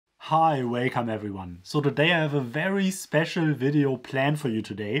Hi, welcome everyone. So today I have a very special video planned for you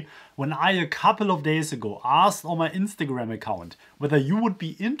today. When I a couple of days ago asked on my Instagram account whether you would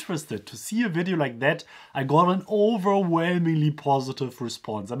be interested to see a video like that, I got an overwhelmingly positive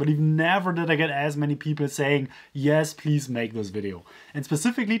response. I believe never did I get as many people saying, yes, please make this video. And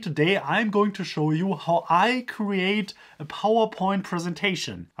specifically today I'm going to show you how I create a PowerPoint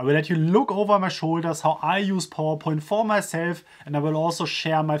presentation. I will let you look over my shoulders how I use PowerPoint for myself, and I will also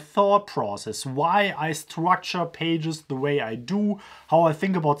share my thought process, why I structure pages the way I do, how I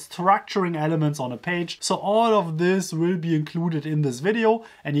think about structuring elements on a page. So all of this will be included in this video,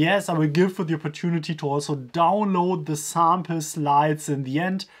 and yes, I will give you the opportunity to also download the sample slides in the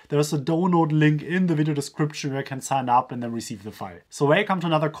end. There's a download link in the video description where you can sign up and then receive the file. So welcome to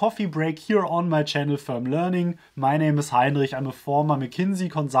another coffee break here on my channel Firm Learning. My name is Heinrich, I'm a former McKinsey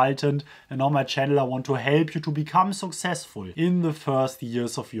consultant, and on my channel I want to help you to become successful in the first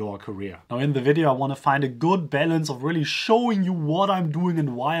years of your career. Now in the video I want to find a good balance of really showing you what I'm doing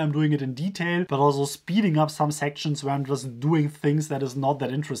and why I'm doing it in detail, but also speeding up some sections where I'm just doing things that is not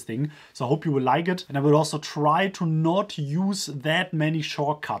that interesting. So I hope you will like it, and I will also try to not use that many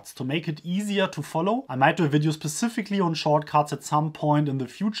shortcuts to make it easier to follow. I might do a video specifically on shortcuts at some point in the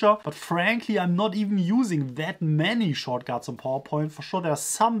future, but frankly I'm not even using that many shortcuts on PowerPoint. For sure there are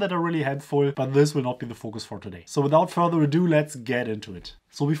some that are really helpful, but this will not be the focus for today. So without further ado, let's get into it.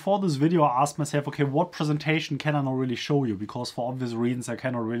 So before this video I asked myself, okay, what presentation can I not really show you? Because for obvious reasons I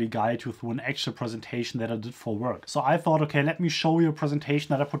cannot really guide you through an actual presentation that I did for work. So I thought, okay, let me show you a presentation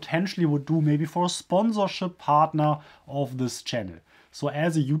that I potentially would do maybe for a sponsorship partner of this channel. So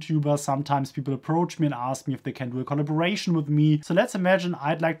as a YouTuber, sometimes people approach me and ask me if they can do a collaboration with me. So let's imagine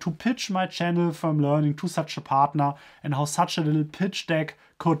I'd like to pitch my channel Firm Learning to such a partner and how such a little pitch deck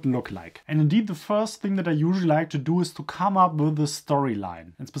could look like. And indeed, the first thing that I usually like to do is to come up with a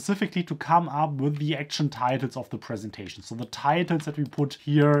storyline, and specifically to come up with the action titles of the presentation. So the titles that we put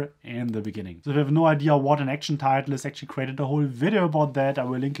here in the beginning. So if you have no idea what an action title is, actually created a whole video about that. I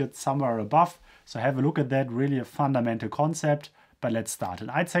will link it somewhere above. So have a look at that, really a fundamental concept. But let's start.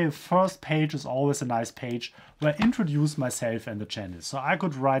 And I'd say the first page is always a nice page where I introduce myself and the channel. So I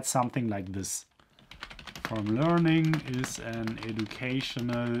could write something like this. Firm Learning is an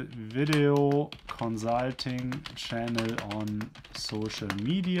educational video consulting channel on social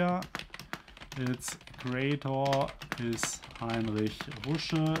media. Its creator is Heinrich,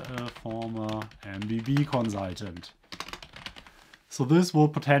 a former MBB consultant. So this will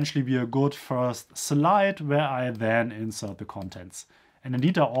potentially be a good first slide where I then insert the contents. And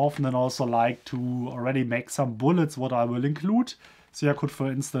indeed I often then also like to already make some bullets what I will include. So I could, for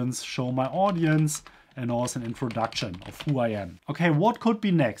instance, show my audience and also an introduction of who I am. Okay, what could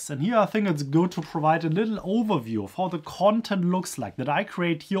be next? And here I think it's good to provide a little overview of how the content looks like that I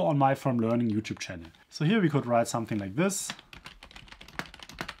create here on my Firm Learning YouTube channel. So here we could write something like this.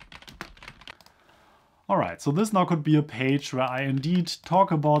 Alright, so this now could be a page where I indeed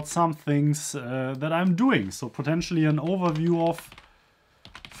talk about some things that I'm doing. So potentially an overview of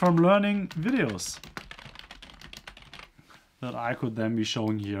Firm Learning videos that I could then be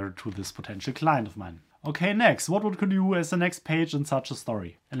showing here to this potential client of mine. Okay, next, what could you do as the next page in such a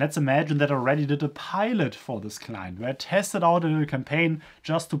story? And let's imagine that I already did a pilot for this client where I tested out a little campaign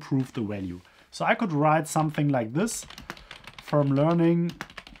just to prove the value. So I could write something like this, Firm Learning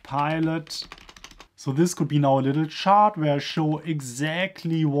pilot. So this could be now a little chart where I show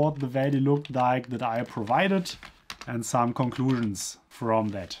exactly what the value looked like that I provided and some conclusions from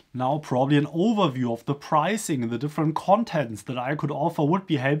that. Now probably an overview of the pricing and the different contents that I could offer would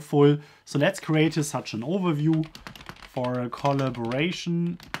be helpful. So let's create such an overview. For a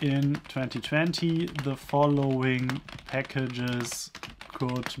collaboration in 2020, the following packages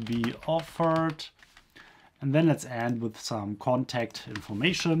could be offered. And then let's end with some contact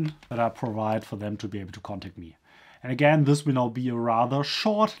information that I provide for them to be able to contact me. And again, this will now be a rather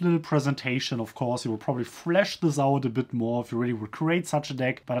short little presentation. Of course, you will probably flesh this out a bit more if you really would create such a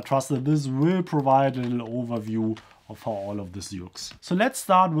deck, but I trust that this will provide a little overview of how all of this looks. So let's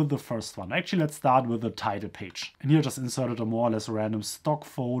start with the first one. Actually, let's start with the title page. And here I just inserted a more or less random stock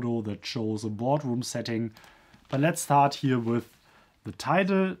photo that shows a boardroom setting. But let's start here with the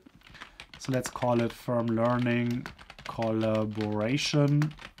title. So let's call it Firm Learning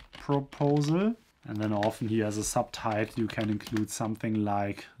Collaboration Proposal. And then often here as a subtitle you can include something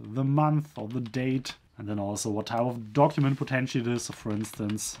like the month or the date. And then also what type of document potentially it is. So for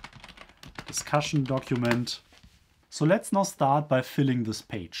instance, discussion document. So let's now start by filling this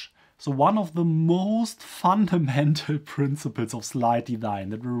page. So one of the most fundamental principles of slide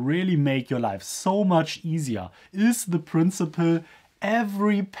design that will really make your life so much easier is the principle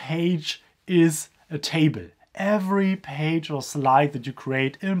every page is a table. Every page or slide that you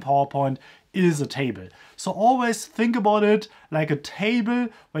create in PowerPoint is a table. So always think about it like a table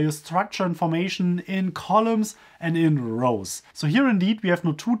where you structure information in columns and in rows. So here indeed we have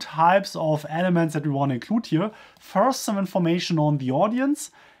now two types of elements that we want to include here. First, some information on the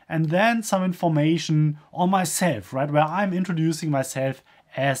audience, and then some information on myself, right? Where I'm introducing myself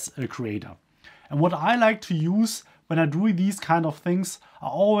as a creator. And what I like to use when I do these kind of things are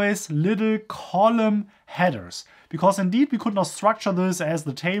always little column headers. Because indeed we could now structure this as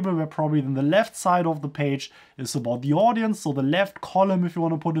the table where probably then the left side of the page is about the audience. So the left column, if you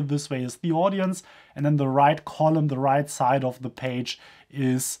want to put it this way, is the audience. And then the right column, the right side of the page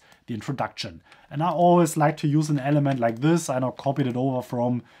is the introduction. And I always like to use an element like this. I now copied it over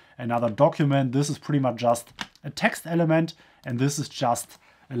from another document. This is pretty much just a text element, and this is just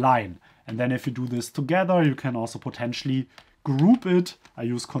a line. And then if you do this together, you can also potentially group it. I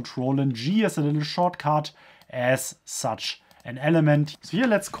use Control and G as a little shortcut as such an element. So here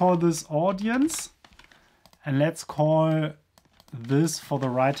let's call this audience, and let's call this for the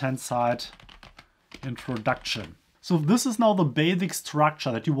right hand side introduction. So this is now the basic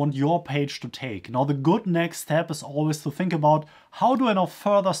structure that you want your page to take. Now the good next step is always to think about how do I now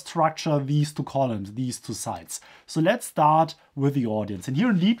further structure these two columns, these two sides. So let's start with the audience. And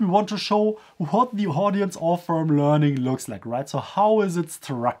here indeed we want to show what the audience of firm learning looks like, right? So how is it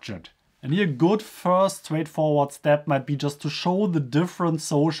structured? And here a good first straightforward step might be just to show the different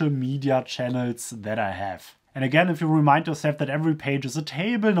social media channels that I have. And again, if you remind yourself that every page is a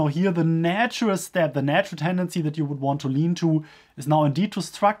table, now here the natural step, the natural tendency that you would want to lean to is now indeed to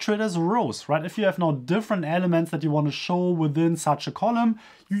structure it as rows, right? If you have now different elements that you want to show within such a column,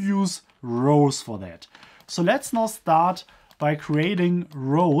 you use rows for that. So let's now start by creating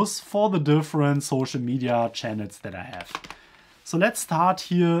rows for the different social media channels that I have. So let's start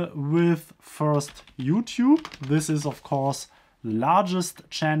here with first YouTube. This is of course the largest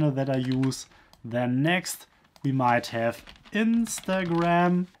channel that I use. Then next, we might have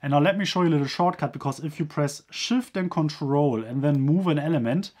Instagram. And now let me show you a little shortcut, because if you press Shift and Control and then move an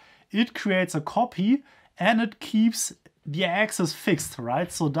element, it creates a copy and it keeps the axis fixed,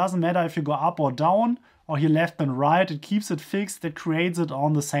 right? So it doesn't matter if you go up or down or here left and right, it keeps it fixed, it creates it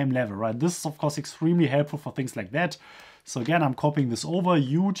on the same level, right? This is of course extremely helpful for things like that. So again, I'm copying this over,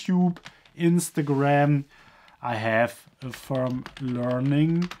 YouTube, Instagram, I have a firm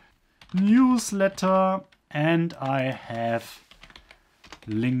learning newsletter, and I have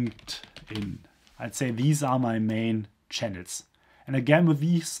LinkedIn. I'd say these are my main channels. And again, with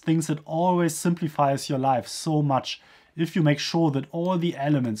these things, it always simplifies your life so much if you make sure that all the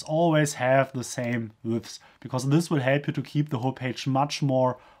elements always have the same widths, because this will help you to keep the whole page much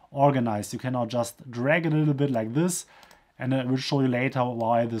more organized. You can now just drag it a little bit like this, and I will show you later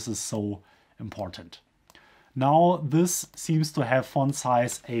why this is so important. Now this seems to have font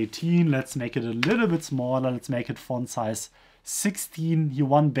size 18. Let's make it a little bit smaller. Let's make it font size 16. Here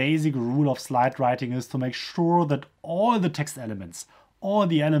one basic rule of slide writing is to make sure that all the text elements, all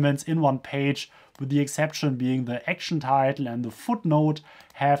the elements in one page, with the exception being the action title and the footnote,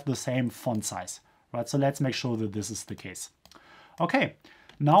 have the same font size, right? So let's make sure that this is the case. Okay,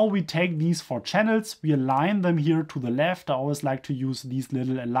 now we take these four channels, we align them here to the left. I always like to use these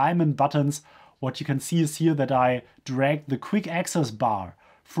little alignment buttons. What you can see is here that I drag the quick access bar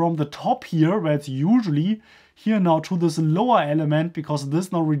from the top here, where it's usually, here now to this lower element, because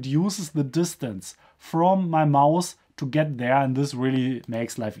this now reduces the distance from my mouse to get there, and this really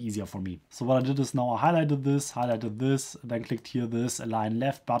makes life easier for me. So what I did is now I highlighted this, then clicked here this align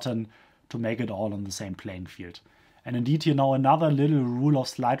left button to make it all on the same playing field. And indeed here now another little rule of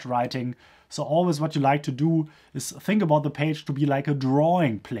slide writing. So always what you like to do is think about the page to be like a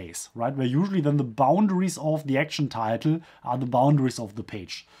drawing place, right? Where usually then the boundaries of the action title are the boundaries of the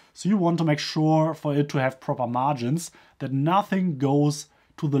page. So you want to make sure for it to have proper margins, that nothing goes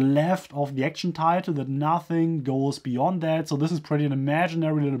to the left of the action title, that nothing goes beyond that. So this is pretty an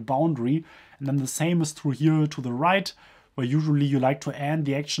imaginary little boundary. And then the same is true here to the right, where usually you like to end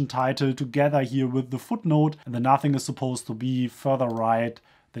the action title together here with the footnote, and then nothing is supposed to be further right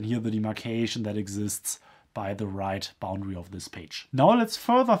than here the demarcation that exists by the right boundary of this page. Now let's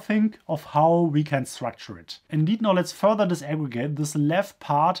further think of how we can structure it. Indeed, now let's further disaggregate this left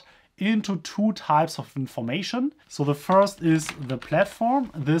part into two types of information. So the first is the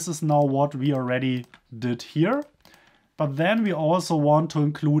platform. This is now what we already did here. But then we also want to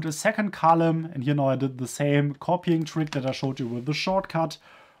include a second column, and here now I did the same copying trick that I showed you with the shortcut,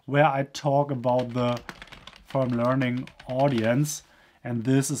 where I talk about the firm learning audience, and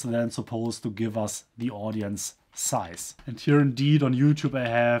this is then supposed to give us the audience size. And here indeed on YouTube I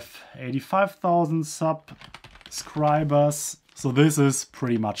have 85,000 subscribers. So this is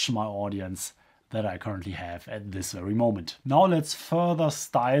pretty much my audience that I currently have at this very moment. Now let's further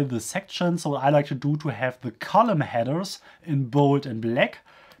style the section. So what I like to do to have the column headers in bold and black.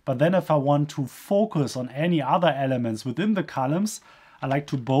 But then if I want to focus on any other elements within the columns, I like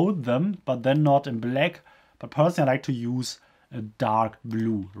to bold them, but then not in black. But personally, I like to use a dark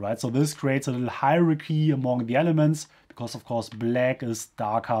blue, right? So this creates a little hierarchy among the elements because of course black is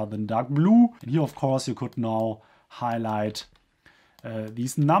darker than dark blue. And here of course you could now highlight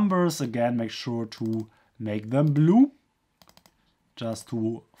these numbers. Again, make sure to make them blue just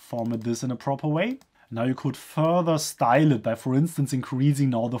to format this in a proper way. Now you could further style it by, for instance, increasing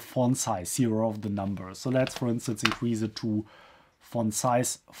now the font size here of the numbers. So let's, for instance, increase it to font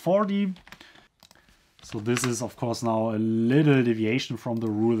size 40. So this is, of course, now a little deviation from the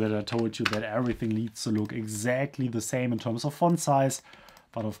rule that I told you that everything needs to look exactly the same in terms of font size.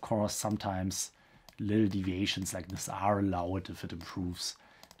 But of course, sometimes little deviations like this are allowed if it improves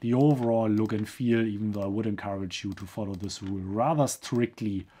the overall look and feel, even though I would encourage you to follow this rule rather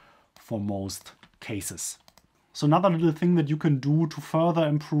strictly for most cases. So another little thing that you can do to further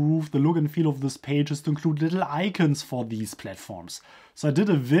improve the look and feel of this page is to include little icons for these platforms. So I did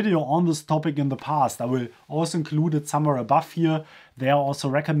a video on this topic in the past. I will also include it somewhere above here. There I also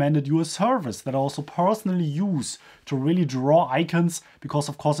recommended you a service that I also personally use to really draw icons, because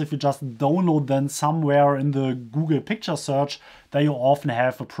of course if you just download them somewhere in the Google picture search, then you often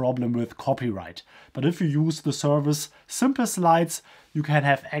have a problem with copyright. But if you use the service Simple Slides, you can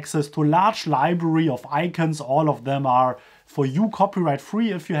have access to a large library of icons. All of them are for you copyright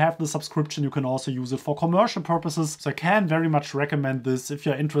free. If you have the subscription, you can also use it for commercial purposes. So I can very much recommend this if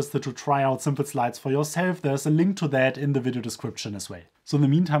you're interested to try out Simple Slides for yourself. There's a link to that in the video description as well. So in the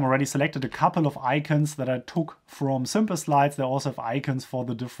meantime, I already selected a couple of icons that I took from Simple Slides. They also have icons for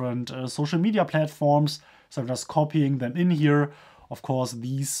the different social media platforms. So I'm just copying them in here. Of course,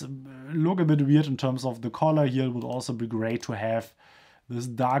 these look a bit weird in terms of the color here. It would also be great to have this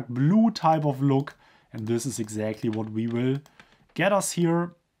dark blue type of look, and this is exactly what we will get us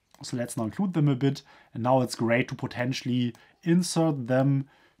here. So let's now include them a bit, and now it's great to potentially insert them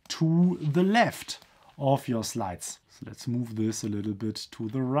to the left of your slides. So let's move this a little bit to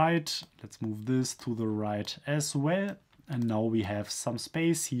the right. Let's move this to the right as well. And now we have some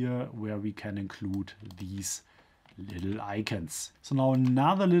space here where we can include these little icons. So now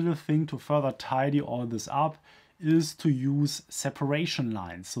another little thing to further tidy all this up is to use separation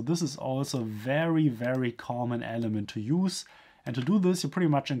lines. So this is also a very, very common element to use. And to do this, you pretty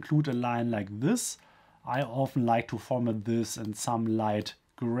much include a line like this. I often like to format this in some light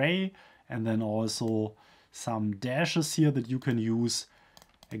gray, and then also some dashes here that you can use.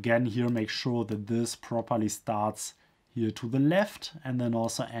 Again, here make sure that this properly starts here to the left and then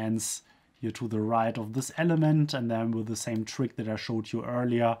also ends here to the right of this element. And then with the same trick that I showed you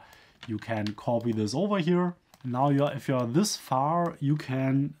earlier, you can copy this over here. Now, if you're this far, you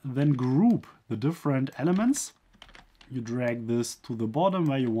can then group the different elements. You drag this to the bottom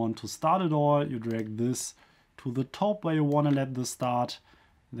where you want to start it all. You drag this to the top where you want to let this start.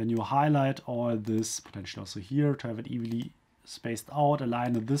 Then you highlight all this, potentially also here, to have it evenly spaced out,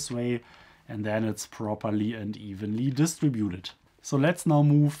 align it this way, and then it's properly and evenly distributed. So let's now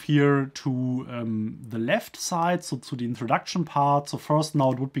move here to the left side, so to the introduction part. So first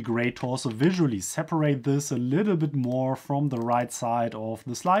now it would be great to also visually separate this a little bit more from the right side of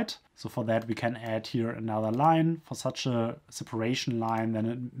the slide. So for that we can add here another line. For such a separation line, then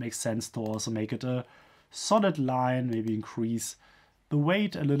it makes sense to also make it a solid line, maybe increase the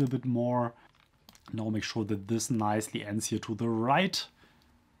weight a little bit more. Now make sure that this nicely ends here to the right,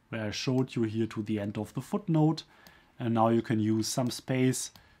 where I showed you here to the end of the footnote. And now you can use some space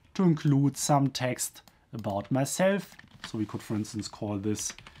to include some text about myself. So we could, for instance, call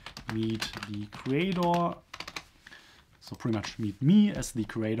this Meet the Creator. So pretty much meet me as the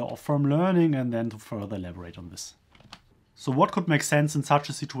creator of Firm Learning, and then to further elaborate on this. So what could make sense in such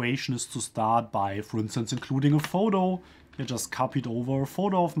a situation is to start by, for instance, including a photo. I just copied over a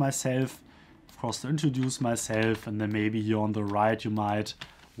photo of myself, of course, to introduce myself. And then maybe here on the right, you might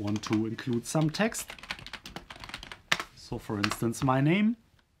want to include some text. So for instance, my name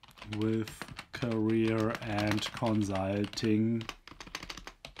with career and consulting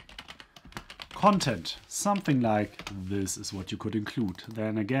content. Something like this is what you could include.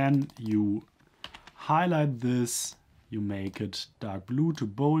 Then again, you highlight this, you make it dark blue to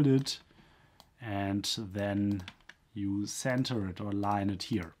bold it, and then you center it or align it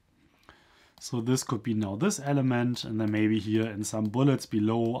here. So this could be now this element, and then maybe here in some bullets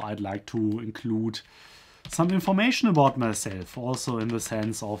below, I'd like to include some information about myself, also in the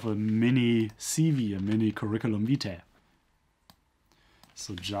sense of a mini CV, a mini curriculum vitae.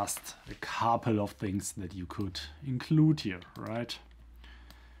 So just a couple of things that you could include here, right?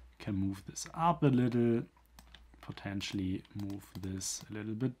 You can move this up a little, potentially move this a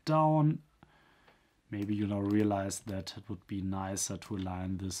little bit down. Maybe you now realize that it would be nicer to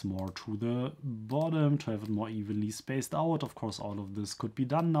align this more to the bottom, to have it more evenly spaced out. Of course, all of this could be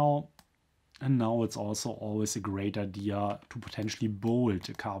done now. And now it's also always a great idea to potentially bold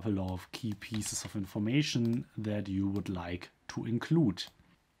a couple of key pieces of information that you would like to include.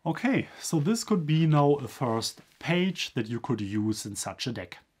 Okay, so this could be now a first page that you could use in such a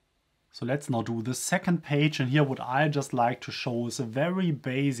deck. So let's now do the second page, and here what I just like to show is a very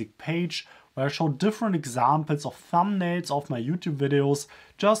basic page where I show different examples of thumbnails of my YouTube videos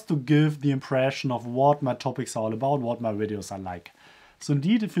just to give the impression of what my topics are all about, what my videos are like. So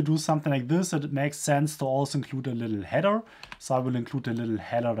indeed, if you do something like this, it makes sense to also include a little header. So I will include a little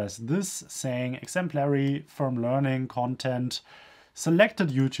header as this, saying exemplary firm learning content, selected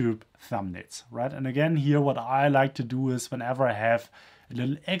YouTube thumbnails, right? And again, here what I like to do is whenever I have a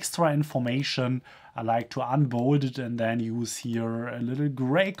little extra information, I like to unbold it and then use here a little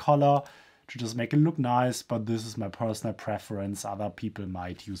gray color to just make it look nice, but this is my personal preference. Other people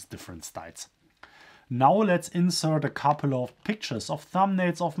might use different styles. Now let's insert a couple of pictures of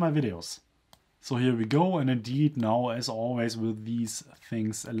thumbnails of my videos. So here we go, and indeed now, as always with these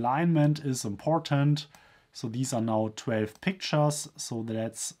things, alignment is important. So these are now 12 pictures, so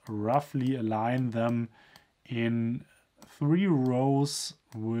let's roughly align them in 3 rows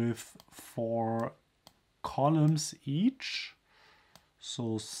with 4 columns each.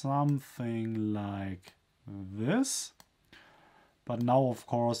 So something like this. But now, of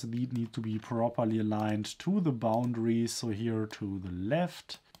course, these need to be properly aligned to the boundaries. So here to the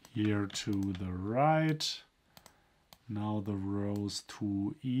left, here to the right. Now the rows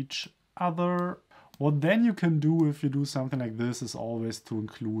to each other. What then you can do if you do something like this is always to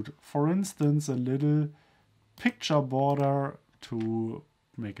include, for instance, a little picture border to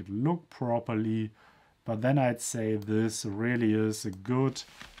make it look properly. But then I'd say this really is a good,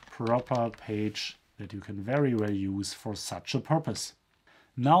 proper page that you can very well use for such a purpose.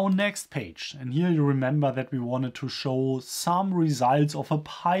 Now next page, and here you remember that we wanted to show some results of a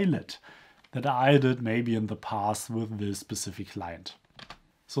pilot that I did maybe in the past with this specific client.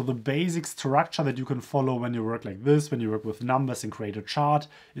 So the basic structure that you can follow when you work like this, when you work with numbers and create a chart,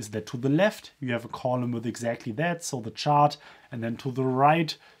 is that to the left you have a column with exactly that, so the chart, and then to the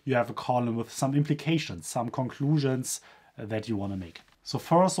right you have a column with some implications, some conclusions that you want to make. So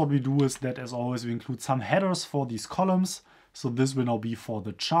first what we do is that, as always, we include some headers for these columns. So this will now be for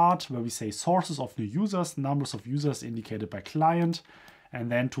the chart, where we say sources of new users, numbers of users indicated by client,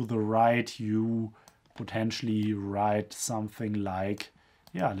 and then to the right you potentially write something like,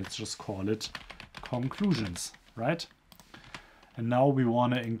 yeah, let's just call it conclusions, right? And now we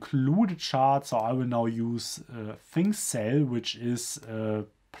want to include a chart, so I will now use ThinkCell, which is a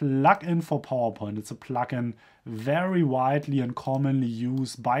plugin for PowerPoint. It's a plugin very widely and commonly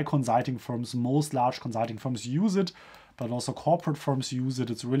used by consulting firms. Most large consulting firms use it, but also corporate firms use it.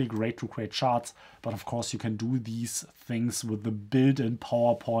 It's really great to create charts, but of course you can do these things with the built-in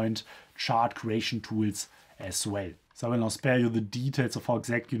PowerPoint chart creation tools as well. So I will now spare you the details of how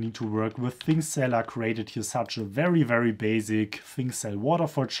exactly you need to work with ThinkCell. I created here such a very, very basic ThinkCell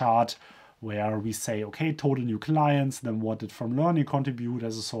waterfall chart where we say, okay, total new clients, then what did From Learning contribute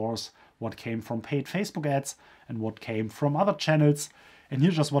as a source, what came from paid Facebook ads, and what came from other channels. And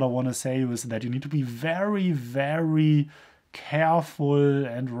here's just what I want to say is that you need to be very, very careful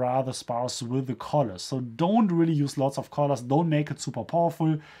and rather sparse with the colors. So don't really use lots of colors. Don't make it super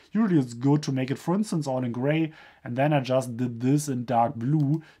powerful. Usually it's good to make it, for instance, all in gray. And then I just did this in dark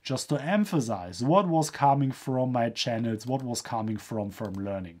blue just to emphasize what was coming from my channels, what was coming from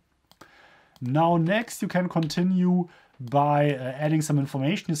Learning. Now next you can continue by adding some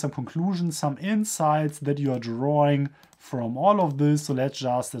information, some conclusions, some insights that you are drawing from all of this. So let's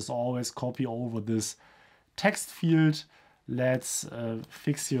just, as always, copy over this text field. Let's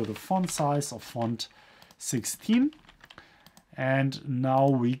fix here the font size of font 16. And now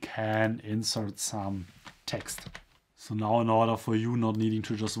we can insert some text. So now, in order for you not needing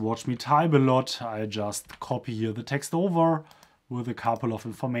to just watch me type a lot, I just copy here the text over with a couple of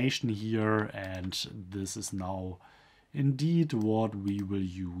information here. And this is now indeed what we will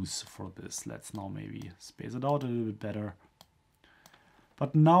use for this. Let's now maybe space it out a little bit better.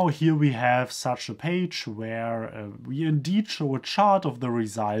 But now here we have such a page where we indeed show a chart of the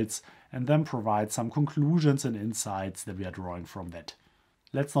results and then provide some conclusions and insights that we are drawing from that.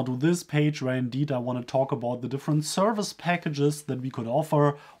 Let's now do this page where indeed I want to talk about the different service packages that we could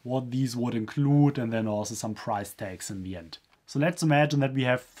offer, what these would include, and then also some price tags in the end. So let's imagine that we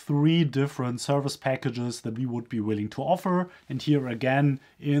have 3 different service packages that we would be willing to offer. And here again,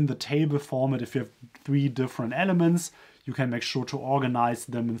 in the table format, if you have 3 different elements, you can make sure to organize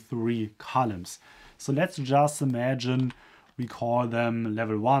them in 3 columns. So let's just imagine we call them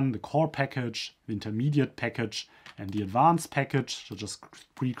level 1, the core package, the intermediate package, and the advanced package. So just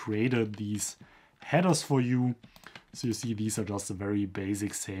pre-created these headers for you. So you see these are just the very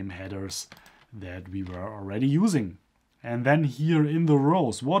basic same headers that we were already using. And then here in the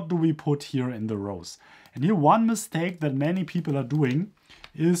rows, what do we put here in the rows? And here one mistake that many people are doing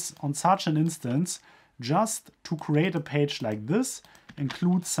is on such an instance, just to create a page like this,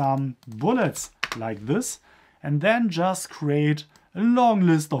 include some bullets like this, and then just create a long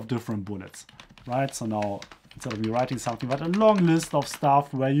list of different bullets, right? So now instead of me writing something, but a long list of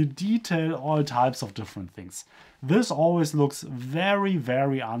stuff where you detail all types of different things. This always looks very,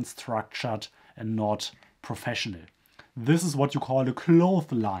 very unstructured and not professional. This is what you call a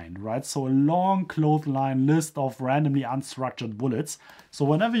clothesline, right? So a long clothesline list of randomly unstructured bullets. So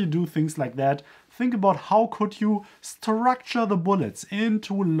whenever you do things like that, think about how could you structure the bullets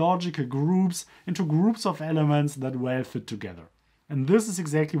into logical groups, into groups of elements that well fit together. And this is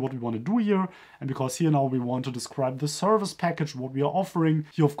exactly what we want to do here. And because here now we want to describe the service package, what we are offering.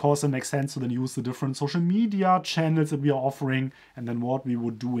 Here, of course, it makes sense to then use the different social media channels that we are offering, and then what we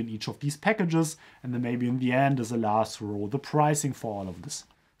would do in each of these packages. And then maybe in the end, as a last row, the pricing for all of this.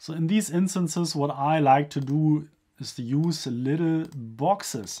 So in these instances, what I like to do is to use little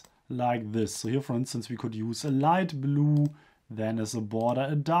boxes like this. So here, for instance, we could use a light blue, then as a border,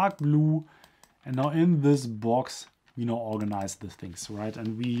 a dark blue. And now in this box, we now organize the things, right?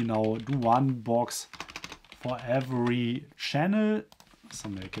 And we now do one box for every channel. So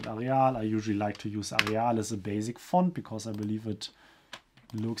make it Arial. I usually like to use Arial as a basic font because I believe it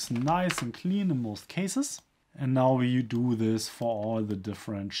looks nice and clean in most cases. And now we do this for all the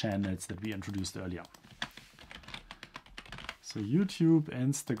different channels that we introduced earlier. So YouTube,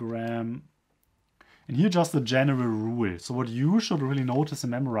 Instagram, and here just a general rule. So what you should really notice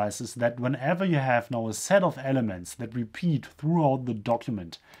and memorize is that whenever you have now a set of elements that repeat throughout the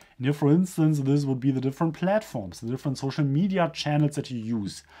document, and here for instance this would be the different platforms, the different social media channels that you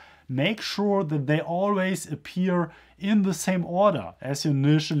use, make sure that they always appear in the same order as you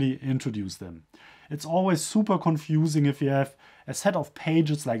initially introduce them. It's always super confusing if you have a set of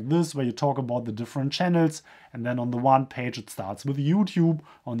pages like this where you talk about the different channels, and then on the one page it starts with YouTube,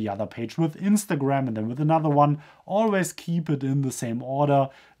 on the other page with Instagram, and then with another one. Always keep it in the same order.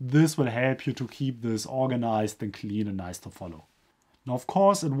 This will help you to keep this organized and clean and nice to follow. Now, of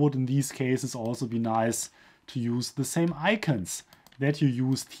course, it would in these cases also be nice to use the same icons that you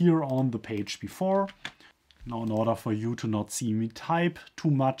used here on the page before. Now, in order for you to not see me type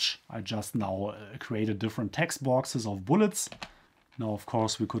too much, I just now created different text boxes of bullets. Now, of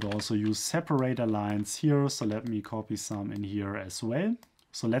course, we could also use separator lines here. So let me copy some in here as well.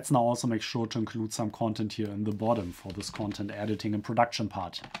 So let's now also make sure to include some content here in the bottom for this content editing and production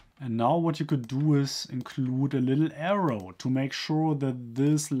part. And now what you could do is include a little arrow to make sure that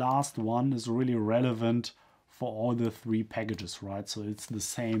this last one is really relevant for all the 3 packages, right? So it's the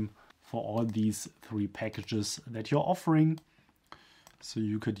same for all these 3 packages that you're offering. So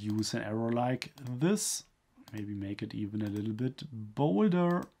you could use an arrow like this, maybe make it even a little bit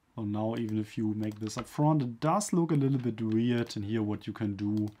bolder. So now even if you make this up front, it does look a little bit weird. And here what you can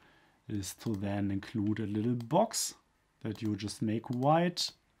do is to then include a little box that you just make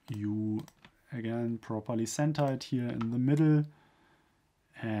white. You again properly center it here in the middle,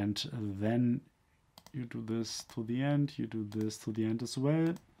 and then you do this to the end, you do this to the end as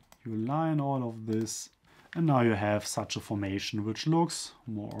well. You align all of this, and now you have such a formation which looks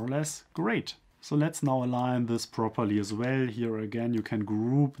more or less great. So let's now align this properly as well. Here again you can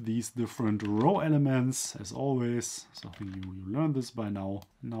group these different row elements as always. So I think you learned this by now.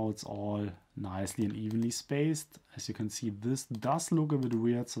 Now it's all nicely and evenly spaced. As you can see, this does look a bit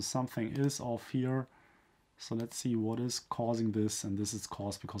weird, so something is off here. So let's see what is causing this, and this is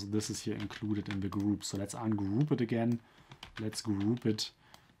caused because this is here included in the group. So let's ungroup it again. Let's group it.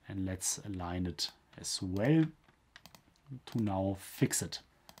 And let's align it as well to now fix it.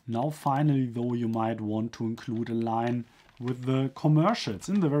 Now finally though, you might want to include a line with the commercials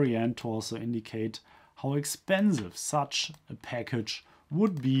in the very end to also indicate how expensive such a package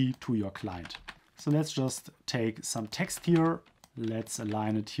would be to your client. So let's just take some text here. Let's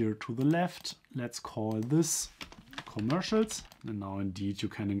align it here to the left. Let's call this commercials. And now indeed you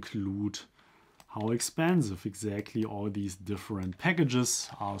can include how expensive exactly all these different packages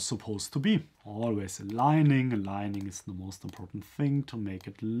are supposed to be. Always aligning. Aligning is the most important thing to make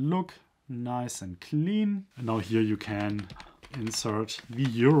it look nice and clean. And now here you can insert the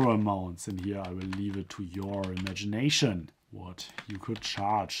euro amounts. And here I will leave it to your imagination what you could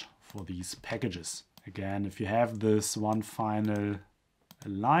charge for these packages. Again, if you have this, one final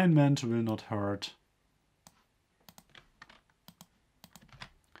alignment will not hurt.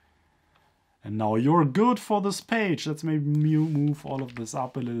 And now you're good for this page. Let's maybe move all of this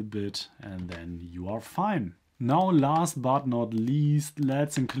up a little bit and then you are fine. Now, last but not least,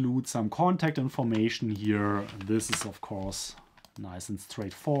 let's include some contact information here. This is, of course, nice and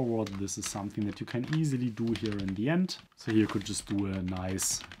straightforward. This is something that you can easily do here in the end. So here you could just do a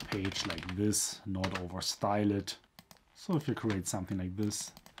nice page like this, not overstyle it. So if you create something like this,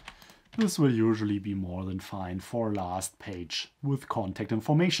 this will usually be more than fine for last page with contact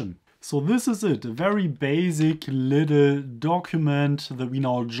information. So this is it, a very basic little document that we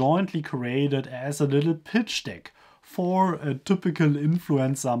now jointly created as a little pitch deck for a typical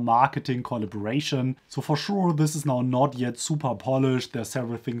influencer marketing collaboration. So for sure, this is now not yet super polished. There are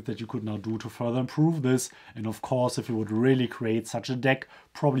several things that you could now do to further improve this. And of course, if you would really create such a deck,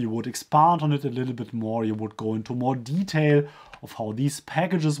 probably would expand on it a little bit more. You would go into more detail of how these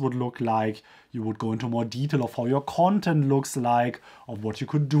packages would look like. You would go into more detail of how your content looks like, of what you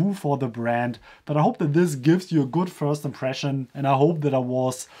could do for the brand. But I hope that this gives you a good first impression, and I hope that I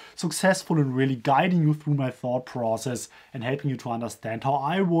was successful in really guiding you through my thought process and helping you to understand how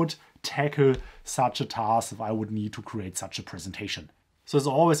I would tackle such a task if I would need to create such a presentation. So as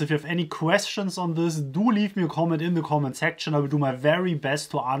always, if you have any questions on this, do leave me a comment in the comment section. I will do my very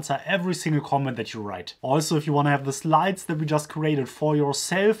best to answer every single comment that you write. Also, if you want to have the slides that we just created for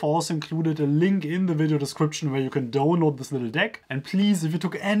yourself, I also included a link in the video description where you can download this little deck. And please, if you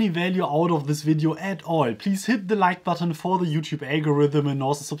took any value out of this video at all, please hit the like button for the YouTube algorithm and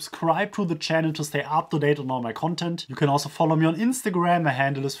also subscribe to the channel to stay up to date on all my content. You can also follow me on Instagram. My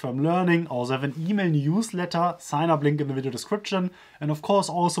handle is firmlearning. I also have an email newsletter, sign up link in the video description. And of course,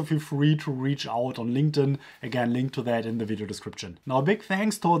 also feel free to reach out on LinkedIn. Again, link to that in the video description. Now, a big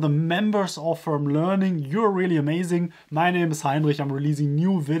thanks to all the members of Firm Learning. You're really amazing. My name is Heinrich. I'm releasing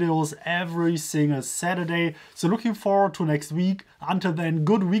new videos every single Saturday. So looking forward to next week. Until then,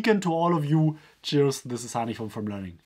 good weekend to all of you. Cheers. This is Heinrich from Firm Learning.